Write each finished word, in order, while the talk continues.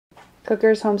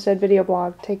Cooker's Homestead video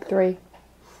blog, take 3.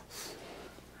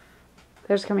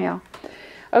 There's Camille.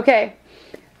 Okay,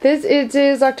 it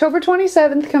is October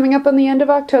 27th, coming up on the end of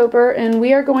October, and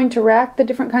we are going to rack the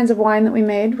different kinds of wine that we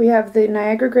made. We have the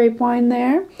Niagara grape wine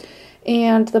there,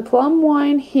 and the plum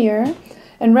wine here.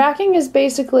 And racking is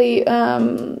basically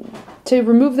to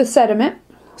remove the sediment.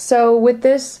 So with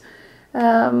this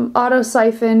auto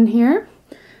siphon here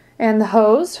and the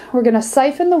hose, we're going to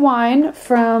siphon the wine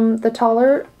from the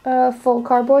taller full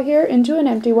carboy here into an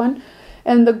empty one.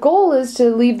 And the goal is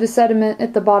to leave the sediment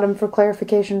at the bottom for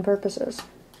clarification purposes.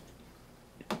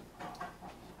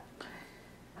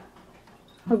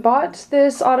 We bought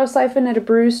this auto siphon at a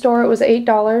brew store. It was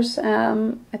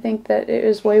 $8. I think that it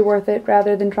is way worth it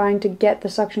rather than trying to get the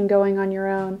suction going on your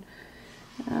own.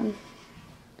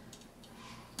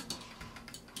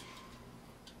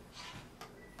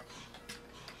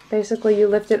 Basically, you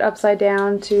lift it upside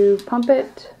down to pump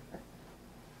it.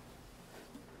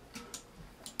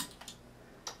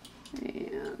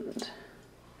 And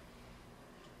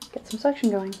get some suction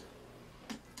going.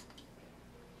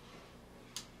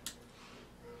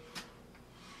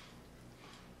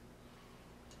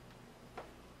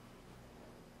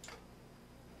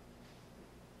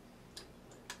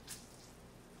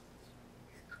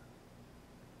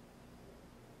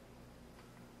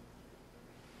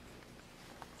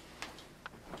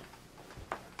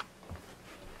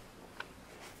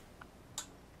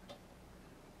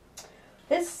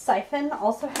 This siphon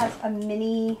also has a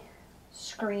mini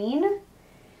screen,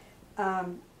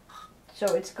 so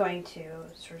it's going to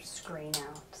sort of screen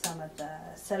out some of the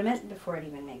sediment before it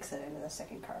even makes it into the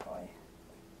second carboy.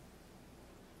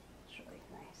 It's really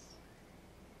nice.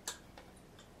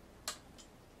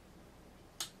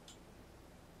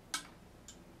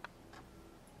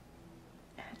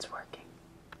 And it's working.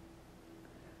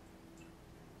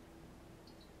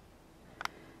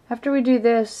 After we do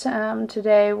this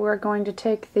today, we're going to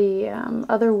take the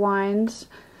other wines,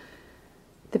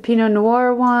 the Pinot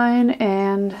Noir wine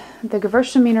and the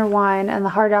Gewürztraminer wine and the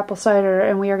hard apple cider,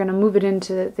 and we are going to move it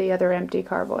into the other empty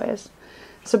carboys.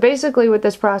 So basically with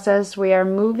this process, we are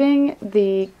moving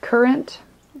the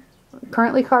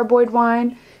currently carboyed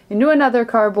wine into another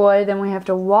carboy, then we have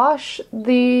to wash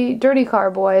the dirty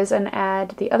carboys and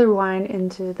add the other wine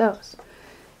into those.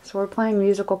 So we're playing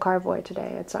musical carboy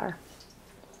today. It's our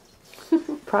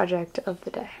project of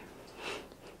the day.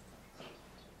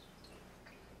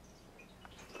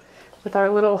 With our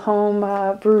little home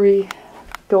brewery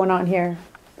going on here.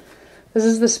 This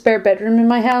is the spare bedroom in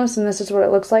my house, and this is what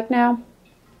it looks like now.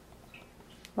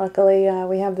 Luckily,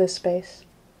 we have this space.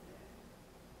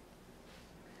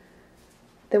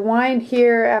 The wine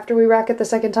here, after we rack it the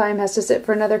second time, has to sit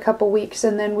for another couple weeks,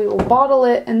 and then we will bottle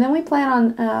it, and then we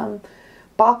plan on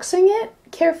boxing it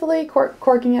carefully,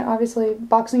 corking it, obviously,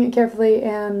 boxing it carefully,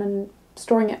 and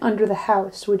storing it under the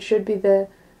house, which should be the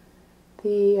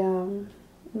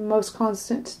most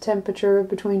constant temperature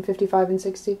between 55 and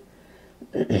 60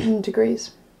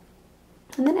 degrees.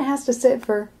 And then it has to sit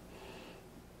for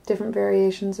different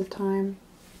variations of time,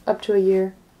 up to a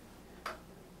year.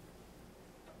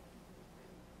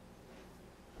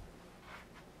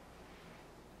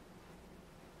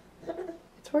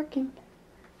 It's working.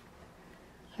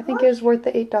 I think it was worth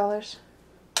the $8.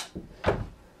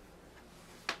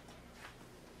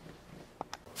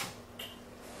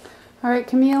 Alright,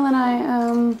 Camille and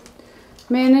I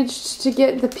managed to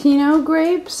get the Pinot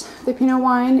grapes, the Pinot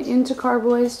wine, into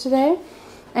carboys today.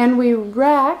 And we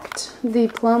racked the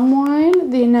plum wine,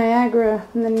 the Niagara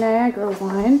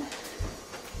wine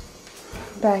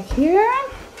back here.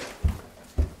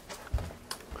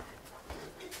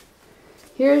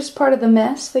 Here's part of the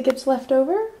mess that gets left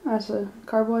over. There's a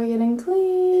carboy getting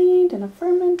cleaned, and a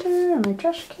fermenter, and my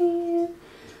trash can.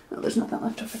 Oh, there's nothing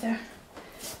left over there.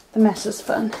 The mess is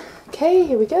fun. Okay,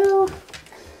 here we go.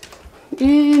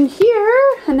 And here,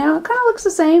 and now it kind of looks the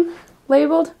same.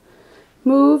 Labeled,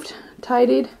 moved,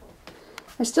 tidied.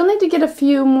 I still need to get a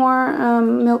few more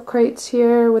milk crates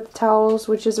here with towels,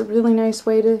 which is a really nice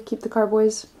way to keep the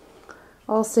carboys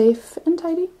all safe and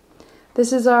tidy.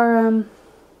 This is our...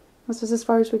 this is as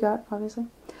far as we got, obviously.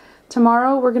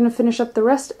 Tomorrow we're going to finish up the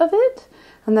rest of it,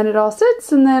 and then it all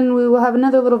sits, and then we will have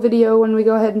another little video when we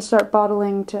go ahead and start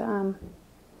bottling to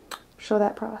show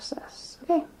that process.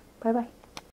 Okay, bye-bye.